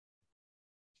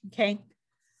Okay.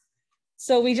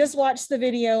 So we just watched the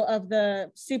video of the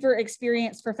super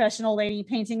experienced professional lady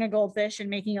painting a goldfish and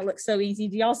making it look so easy.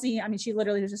 Do y'all see? I mean, she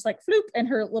literally was just like floop and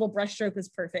her little brush stroke is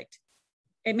perfect.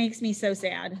 It makes me so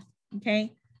sad.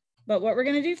 Okay. But what we're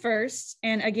going to do first,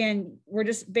 and again, we're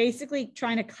just basically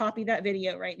trying to copy that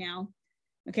video right now.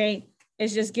 Okay.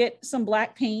 Is just get some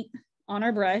black paint on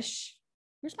our brush.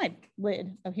 Where's my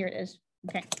lid? Oh, here it is.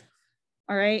 Okay.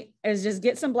 All right. Is just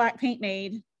get some black paint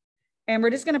made. And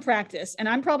we're just going to practice. And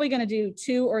I'm probably going to do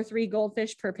 2 or 3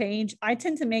 goldfish per page. I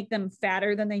tend to make them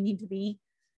fatter than they need to be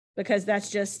because that's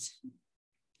just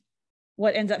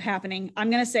what ends up happening.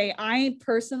 I'm going to say I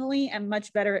personally am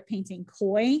much better at painting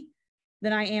koi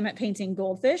than I am at painting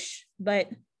goldfish, but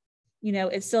you know,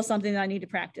 it's still something that I need to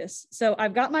practice. So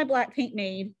I've got my black paint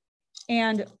made.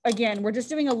 And again, we're just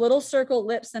doing a little circle,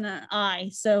 lips, and an eye.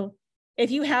 So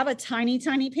if you have a tiny,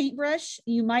 tiny paintbrush,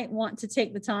 you might want to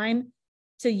take the time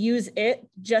to use it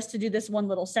just to do this one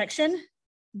little section.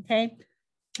 Okay.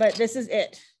 But this is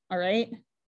it. All right.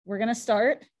 We're going to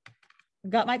start.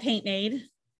 I've got my paint made.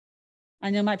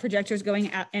 I know my projector is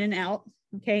going out in and out.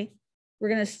 Okay. We're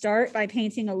going to start by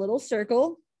painting a little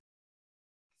circle.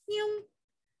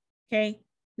 Okay.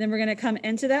 Then we're going to come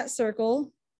into that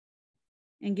circle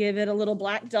and give it a little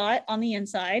black dot on the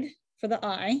inside for the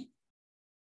eye.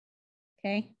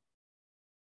 Okay.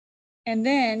 And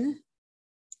then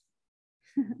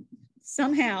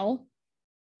somehow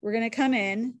we're going to come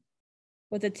in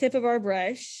with the tip of our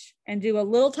brush and do a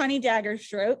little tiny dagger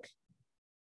stroke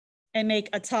and make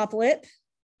a top lip,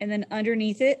 and then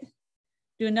underneath it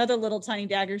do another little tiny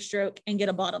dagger stroke and get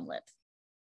a bottom lip.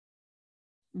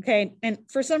 Okay. And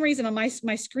for some reason on my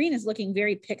screen is looking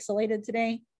very pixelated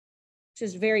today, which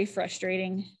is very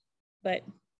frustrating.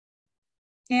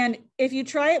 And if you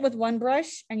try it with one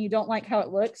brush and you don't like how it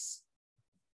looks,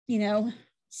 you know,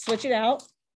 switch it out.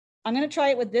 I'm going to try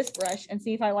it with this brush and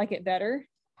see if I like it better.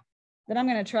 Then I'm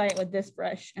going to try it with this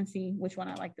brush and see which one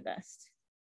I like the best.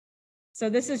 So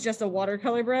this is just a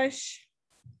watercolor brush.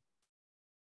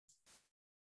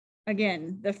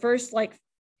 Again, the first,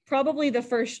 probably the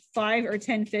first 5 or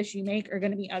 10 fish you make are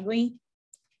going to be ugly.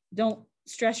 Don't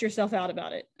stress yourself out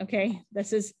about it. Okay.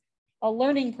 This is a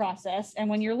learning process. And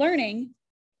when you're learning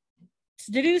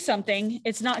to do something,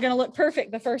 it's not going to look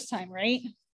perfect the first time, right?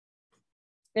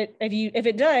 If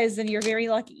it does, then you're very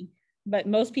lucky, but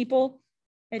most people,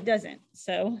 it doesn't.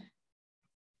 So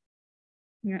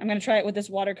I'm going to try it with this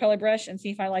watercolor brush and see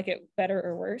if I like it better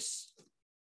or worse.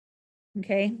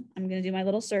 Okay. I'm going to do my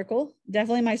little circle.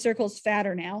 Definitely my circle's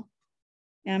fatter now.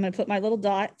 And I'm going to put my little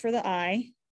dot for the eye.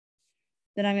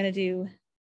 Then I'm going to do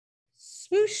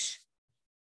swoosh.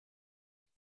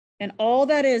 And all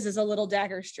that is a little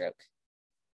dagger stroke.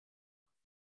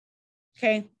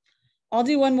 Okay. I'll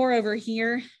do one more over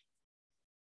here,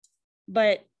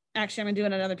 but actually I'm gonna do it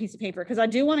on another piece of paper because I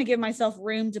do want to give myself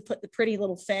room to put the pretty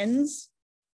little fins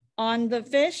on the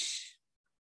fish.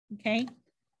 Okay.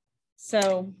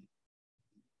 So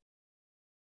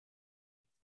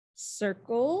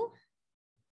circle,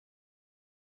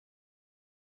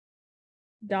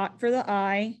 dot for the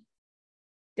eye,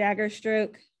 dagger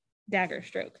stroke, dagger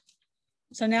stroke.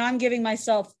 So now I'm giving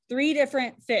myself 3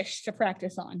 different fish to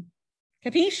practice on.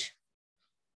 Capiche?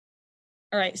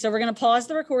 All right, so we're going to pause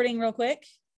the recording real quick.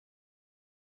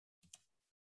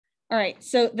 All right,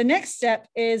 so the next step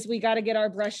is we got to get our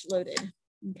brush loaded.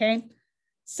 Okay,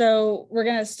 so we're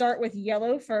going to start with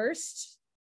yellow first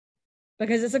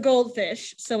because it's a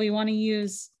goldfish. So we want to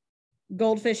use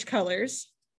goldfish colors.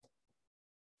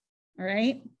 All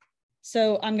right,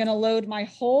 so I'm going to load my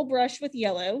whole brush with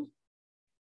yellow.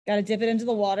 Got to dip it into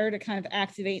the water to kind of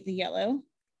activate the yellow.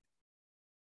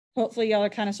 Hopefully y'all are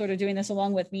kind of sort of doing this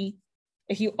along with me.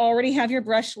 If you already have your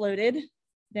brush loaded,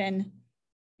 then,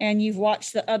 and you've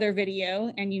watched the other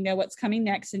video and you know what's coming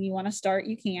next and you want to start,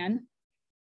 you can.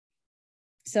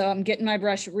 So I'm getting my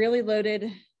brush really loaded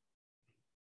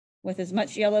with as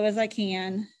much yellow as I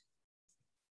can.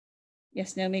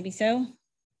 Yes, no, maybe so.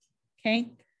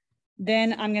 Okay.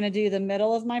 Then I'm going to do the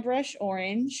middle of my brush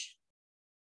orange.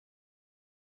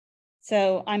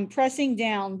 So I'm pressing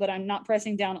down, but I'm not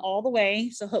pressing down all the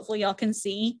way. So hopefully y'all can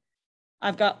see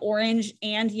I've got orange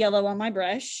and yellow on my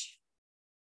brush.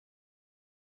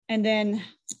 And then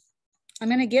I'm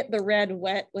going to get the red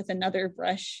wet with another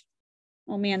brush.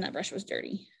 Oh man, that brush was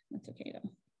dirty. That's okay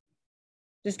though.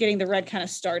 Just getting the red kind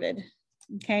of started.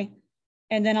 Okay.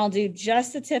 And then I'll do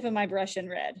just the tip of my brush in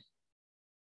red.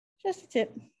 Just the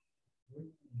tip.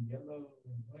 Yellow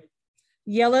and white.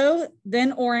 Yellow,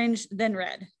 then orange, then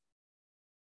red.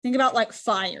 Think about like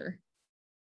fire.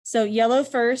 So yellow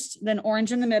first, then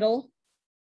orange in the middle,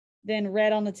 then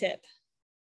red on the tip.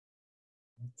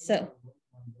 So,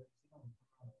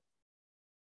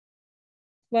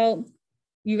 well,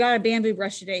 you got a bamboo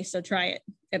brush today, so try it.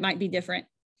 It might be different.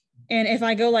 And if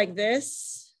I go like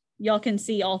this, y'all can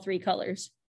see all three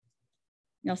colors.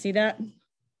 Y'all see that?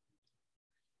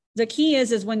 The key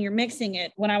is when you're mixing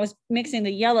it, when I was mixing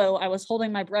the yellow, I was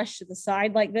holding my brush to the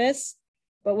side like this.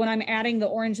 But when I'm adding the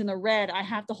orange and the red, I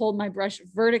have to hold my brush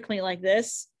vertically like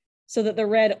this so that the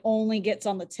red only gets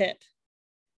on the tip.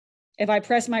 If I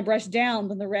press my brush down,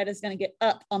 then the red is going to get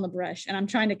up on the brush, and I'm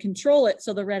trying to control it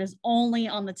so the red is only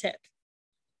on the tip,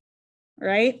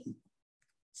 right?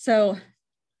 So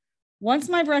once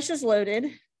my brush is loaded,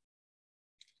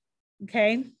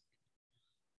 okay,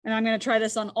 and I'm going to try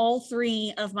this on all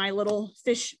three of my little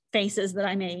fish faces that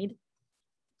I made.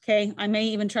 Okay, I may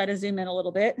even try to zoom in a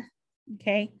little bit.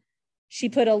 Okay, she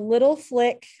put a little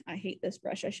flick. I hate this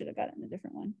brush. I should have gotten a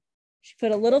different one. She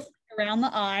put a little flick around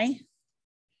the eye.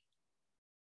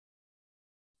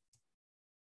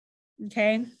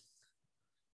 Okay,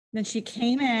 then she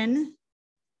came in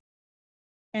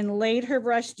and laid her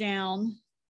brush down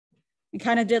and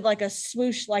kind of did like a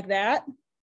swoosh like that.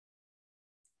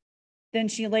 Then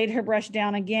she laid her brush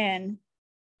down again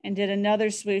and did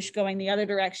another swoosh going the other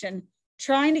direction,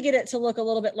 trying to get it to look a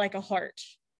little bit like a heart.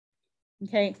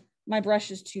 Okay, my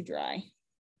brush is too dry.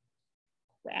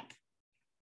 Crap.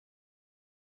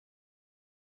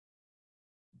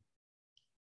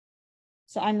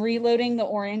 So I'm reloading the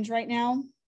orange right now.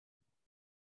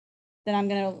 Then I'm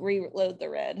going to reload the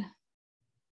red.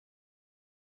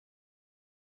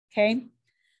 Okay,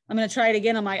 I'm going to try it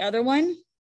again on my other one.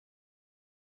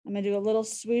 I'm going to do a little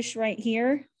swoosh right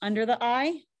here under the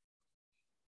eye.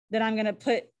 Then I'm going to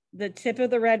put the tip of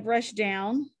the red brush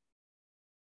down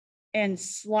and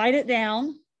slide it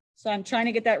down. So I'm trying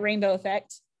to get that rainbow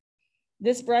effect.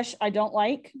 This brush I don't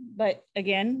like, but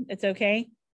again, it's okay.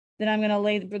 Then I'm going to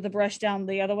lay the brush down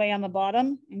the other way on the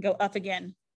bottom and go up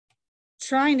again,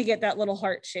 trying to get that little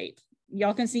heart shape.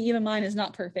 Y'all can see even mine is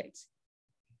not perfect.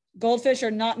 Goldfish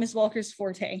are not Miss Walker's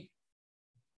forte.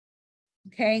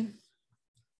 Okay.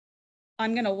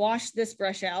 I'm going to wash this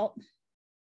brush out.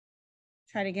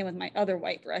 Try it again with my other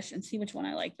white brush and see which one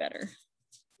I like better.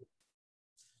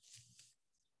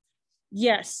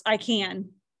 Yes, I can.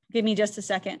 Give me just a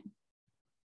second.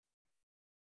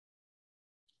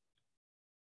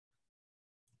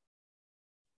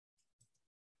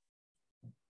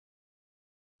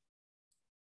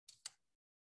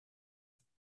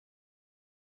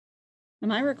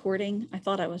 Am I recording? I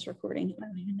thought I was recording. I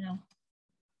don't even know.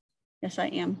 Yes, I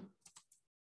am.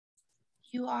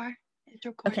 You are. It's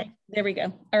recording. Okay, there we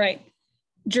go. All right.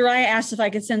 Jariah asked if I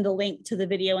could send the link to the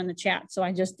video in the chat, so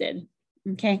I just did.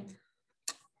 Okay.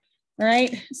 All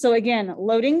right. So again,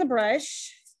 loading the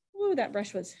brush. Ooh, that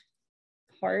brush was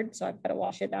hard, so I've got to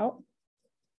wash it out.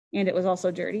 And it was also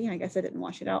dirty. I guess I didn't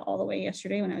wash it out all the way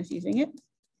yesterday when I was using it.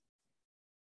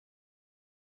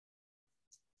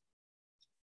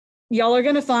 Y'all are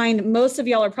going to find, most of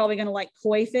y'all are probably going to like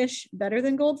koi fish better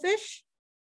than goldfish,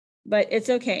 but it's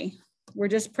okay. We're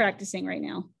just practicing right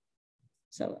now.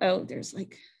 So, oh, there's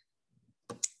like,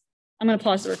 I'm going to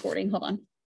pause the recording. Hold on.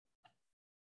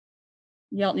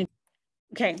 Y'all need,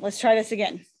 okay, let's try this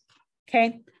again.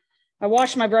 Okay. I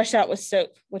washed my brush out with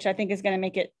soap, which I think is going to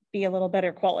make it be a little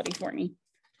better quality for me.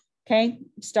 Okay.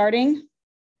 Starting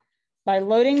by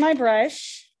loading my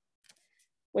brush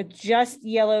with just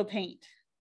yellow paint.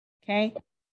 Okay.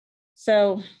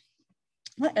 So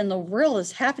what in the world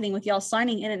is happening with y'all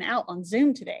signing in and out on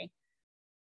Zoom today?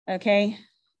 Okay.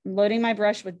 I'm loading my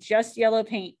brush with just yellow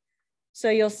paint. So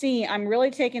you'll see I'm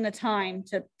really taking the time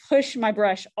to push my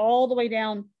brush all the way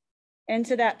down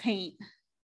into that paint.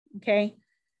 Okay.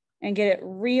 And get it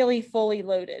really fully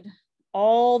loaded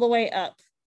all the way up,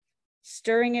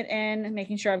 stirring it in,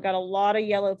 making sure I've got a lot of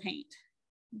yellow paint.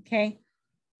 Okay.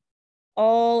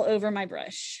 All over my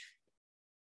brush.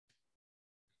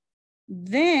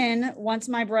 Then once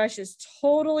my brush is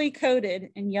totally coated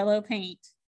in yellow paint,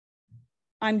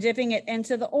 I'm dipping it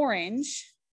into the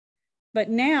orange, but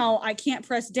now I can't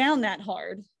press down that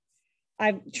hard.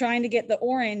 I'm trying to get the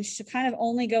orange to kind of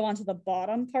only go onto the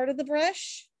bottom part of the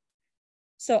brush.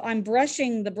 So I'm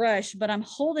brushing the brush, but I'm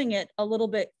holding it a little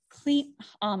bit clean,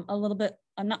 I'm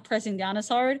not pressing down as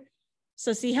hard.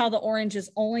 So see how the orange is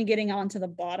only getting onto the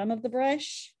bottom of the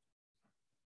brush?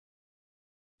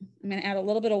 I'm going to add a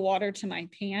little bit of water to my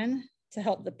pan to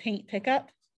help the paint pick up.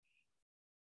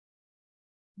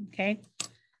 Okay.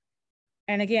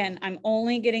 And again, I'm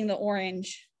only getting the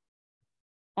orange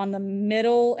on the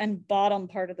middle and bottom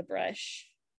part of the brush.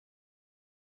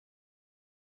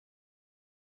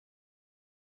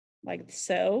 Like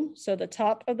so. So the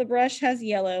top of the brush has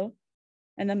yellow,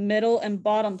 and the middle and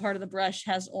bottom part of the brush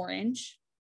has orange.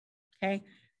 Okay.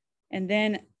 And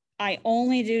then I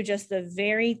only do just the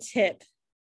very tip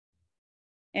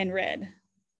in red.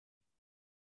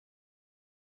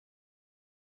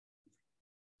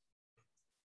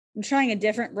 I'm trying a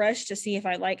different brush to see if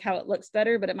I like how it looks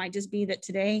better, but it might just be that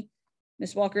today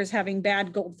Miss Walker is having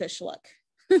bad goldfish luck.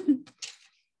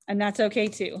 And that's okay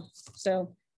too.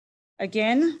 So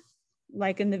again,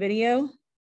 like in the video,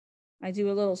 I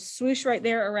do a little swoosh right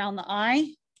there around the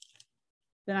eye.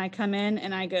 Then I come in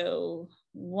and I go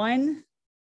 1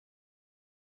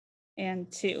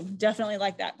 and 2. Definitely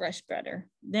like that brush better.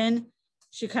 Then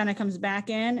she kind of comes back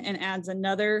in and adds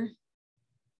another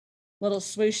little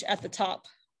swoosh at the top.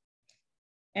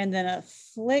 And then a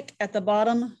flick at the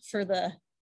bottom for the,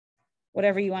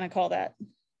 whatever you want to call that,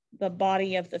 the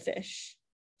body of the fish.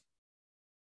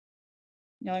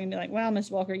 Y'all gonna be like, wow, Miss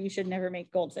Walker, you should never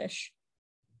make goldfish.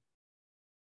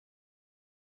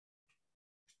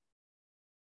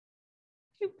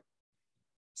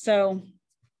 So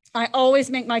I always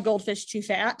make my goldfish too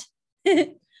fat,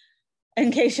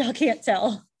 in case y'all can't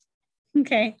tell.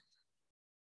 Okay.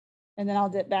 And then I'll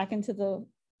dip back into the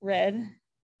red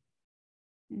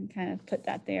and kind of put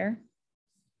that there.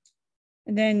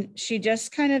 And then she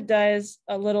just kind of does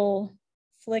a little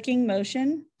flicking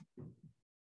motion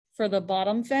for the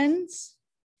bottom fins.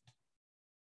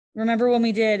 Remember when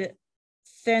we did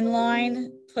thin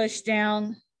line, push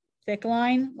down, thick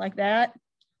line, like that?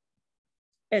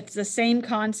 It's the same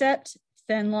concept,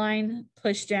 thin line,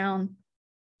 push down,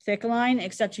 thick line,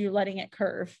 except you're letting it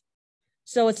curve.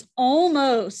 So it's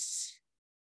almost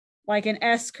like an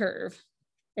S curve,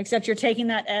 except you're taking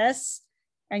that S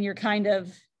and you're kind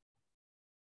of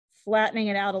flattening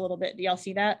it out a little bit. Do y'all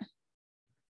see that?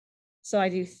 So I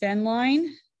do thin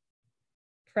line,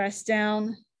 press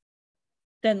down,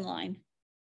 thin line.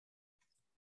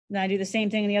 Then I do the same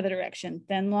thing in the other direction.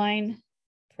 Thin line,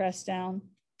 press down,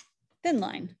 thin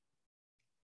line.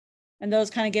 And those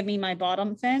kind of give me my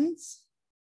bottom fins.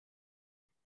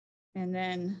 And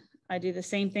then I do the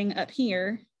same thing up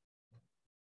here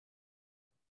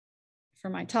for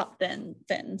my top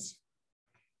fins.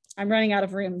 I'm running out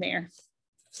of room there.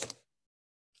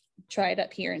 Try it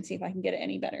up here and see if I can get it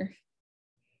any better.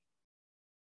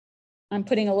 I'm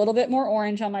putting a little bit more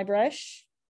orange on my brush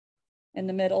in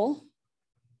the middle,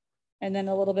 and then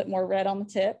a little bit more red on the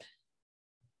tip.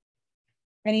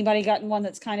 Anybody gotten one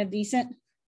that's kind of decent?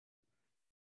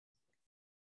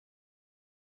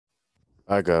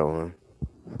 I got one.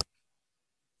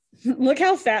 Look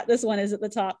how fat this one is at the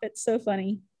top. It's so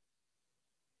funny.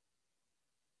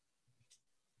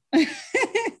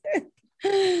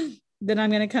 Then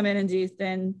I'm going to come in and do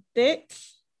thin, thick,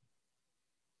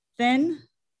 thin,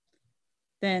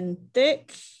 thin,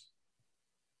 thick,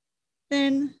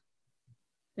 thin,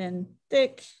 thin,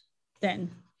 thick, thin.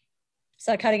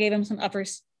 So I kind of gave them some upper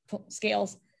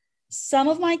scales. Some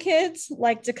of my kids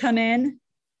like to come in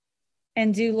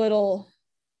and do little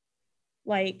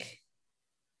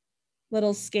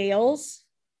scales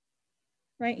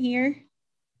right here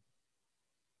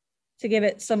to give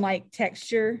it some like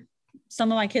texture.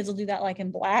 Some of my kids will do that like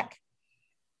in black.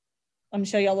 I'm gonna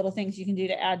show you all little things you can do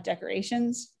to add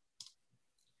decorations.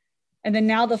 And then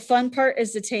now the fun part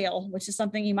is the tail, which is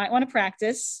something you might want to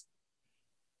practice.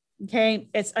 Okay,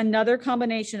 it's another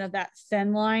combination of that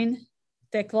thin line,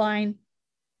 thick line,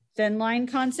 thin line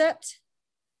concept.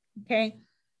 Okay,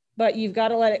 but you've got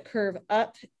to let it curve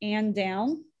up and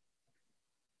down.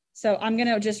 So I'm going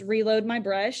to just reload my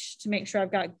brush to make sure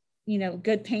I've got,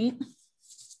 good paint.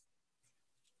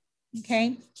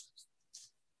 Okay.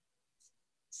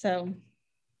 So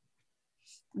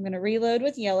I'm going to reload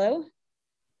with yellow.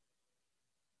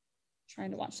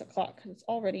 Trying to watch the clock because it's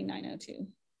already 9:02.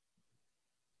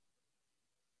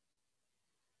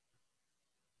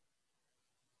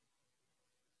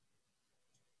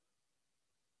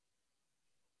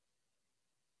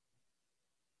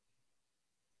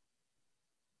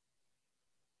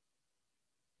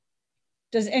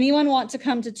 Does anyone want to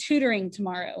come to tutoring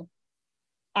tomorrow?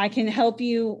 I can help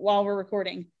you while we're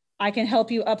recording. I can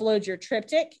help you upload your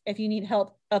triptych if you need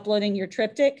help uploading your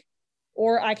triptych,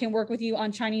 or I can work with you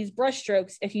on Chinese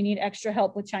brushstrokes if you need extra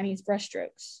help with Chinese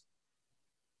brushstrokes.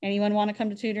 Anyone want to come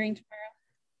to tutoring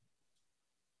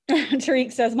tomorrow?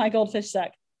 Tariq says my goldfish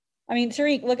suck. I mean,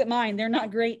 Tariq, look at mine. They're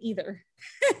not great either.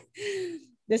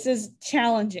 This is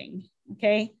challenging,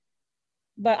 okay?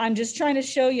 But I'm just trying to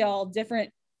show y'all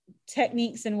different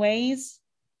techniques and ways.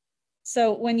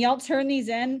 So when y'all turn these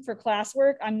in for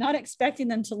classwork, I'm not expecting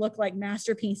them to look like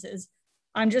masterpieces.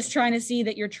 I'm just trying to see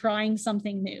that you're trying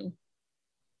something new,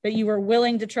 that you are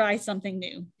willing to try something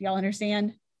new. Y'all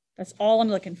understand? That's all I'm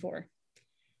looking for.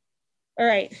 All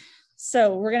right,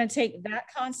 so we're gonna take that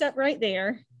concept right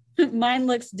there. Mine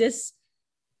looks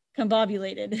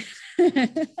discombobulated.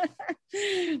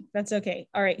 That's okay.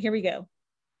 All right, here we go.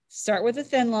 Start with a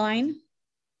thin line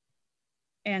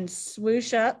and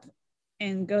swoosh up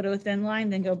and go to a thin line,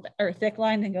 then go, or thick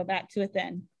line, then go back to a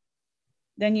thin.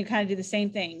 Then you kind of do the same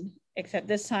thing, except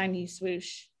this time you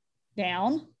swoosh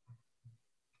down.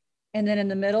 And then in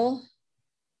the middle,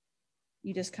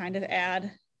 you just kind of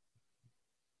add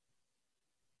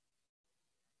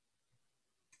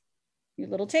your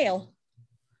little tail.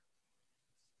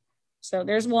 So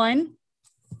there's one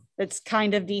that's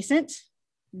kind of decent.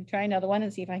 Let me try another one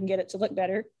and see if I can get it to look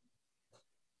better.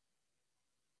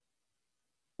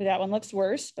 That one looks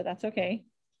worse, but that's okay.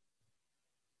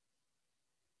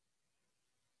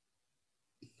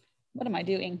 What am I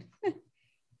doing?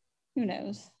 Who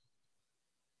knows?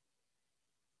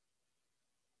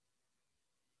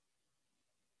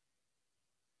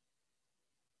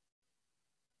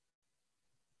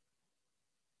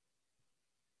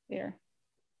 There,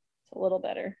 it's a little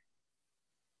better.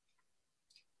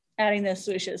 Adding those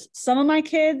swooshes. Some of my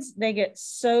kids, they get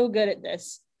so good at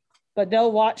this, but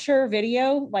they'll watch her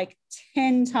video like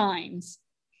 10 times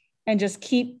and just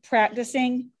keep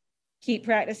practicing, keep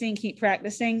practicing, keep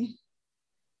practicing.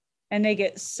 And they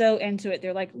get so into it.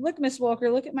 They're like, look, Miss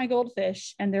Walker, look at my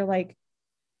goldfish. And they're like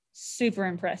super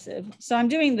impressive. So I'm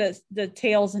doing the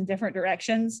tails in different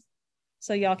directions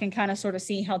so y'all can kind of sort of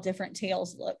see how different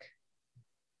tails look.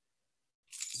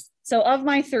 So of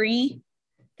my three,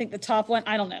 I think the top one,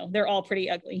 I don't know, they're all pretty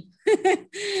ugly.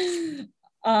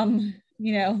 You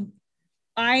know,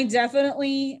 I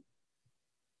definitely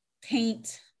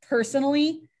paint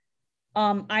personally.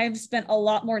 I've spent a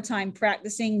lot more time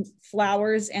practicing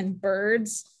flowers and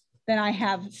birds than I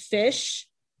have fish,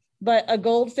 but a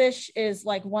goldfish is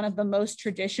like one of the most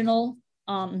traditional,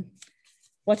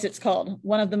 what's it's called?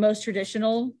 One of the most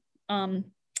traditional, God,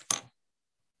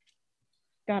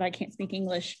 I can't speak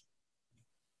English,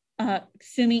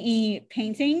 Sumi-e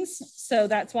paintings. So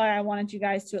that's why I wanted you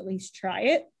guys to at least try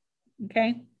it,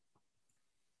 okay?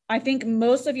 I think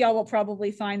most of y'all will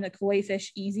probably find the koi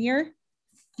fish easier,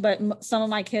 but some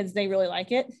of my kids, they really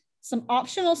like it. Some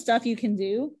optional stuff you can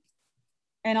do,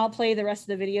 and I'll play the rest of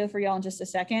the video for y'all in just a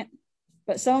second,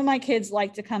 but some of my kids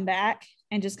like to come back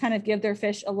and just kind of give their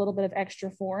fish a little bit of extra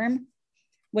form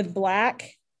with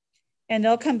black, and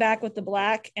they'll come back with the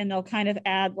black and they'll kind of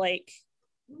add like,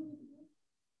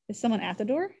 is someone at the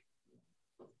door?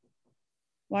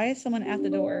 Why is someone at the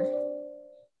door?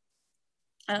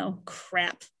 Oh,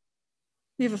 crap.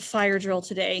 We have a fire drill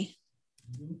today.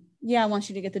 Yeah, I want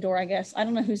you to get the door, I guess. I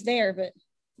don't know who's there, but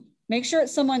make sure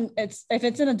it's someone, if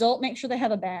it's an adult, make sure they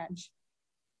have a badge.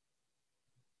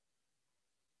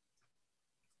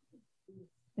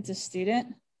 It's a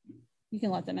student. You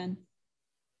can let them in.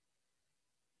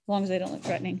 As long as they don't look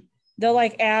threatening. They'll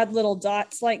like add little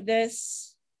dots like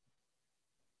this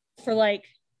for like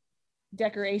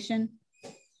decoration.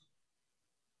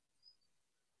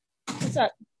 What's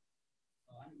up?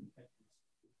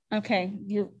 Okay,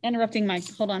 you're interrupting my,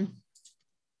 hold on.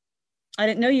 I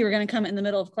didn't know you were gonna come in the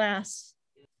middle of class.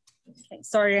 Okay,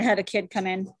 sorry, I had a kid come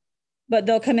in, but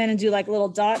they'll come in and do like little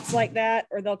dots like that,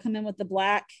 or they'll come in with the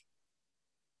black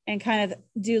and kind of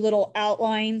do little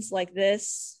outlines like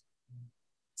this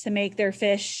to make their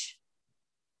fish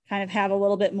kind of have a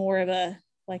little bit more of a,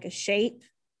 like a shape.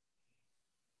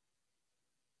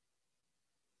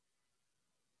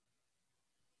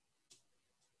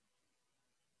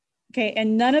 Okay,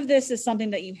 and none of this is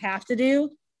something that you have to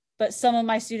do, but some of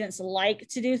my students like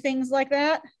to do things like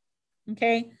that,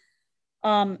 okay?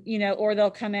 You know, or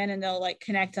they'll come in and they'll like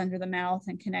connect under the mouth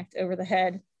and connect over the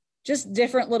head, just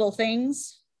different little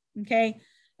things, okay?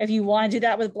 If you wanna do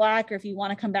that with black, or if you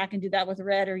wanna come back and do that with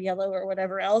red or yellow or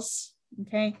whatever else,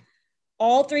 okay?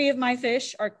 All three of my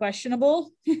fish are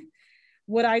questionable.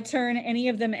 Would I turn any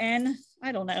of them in?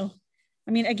 I don't know.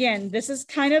 I mean, again, this is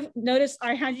kind of, notice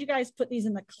I had you guys put these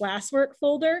in the classwork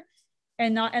folder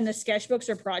and not in the sketchbooks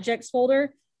or projects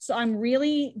folder. So I'm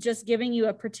really just giving you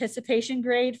a participation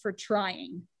grade for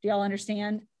trying. Do y'all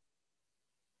understand?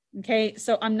 Okay,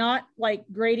 so I'm not like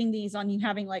grading these on you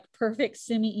having like perfect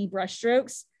Sumi-e brush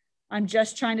strokes. I'm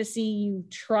just trying to see you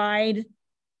tried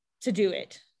to do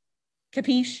it.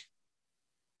 Capiche?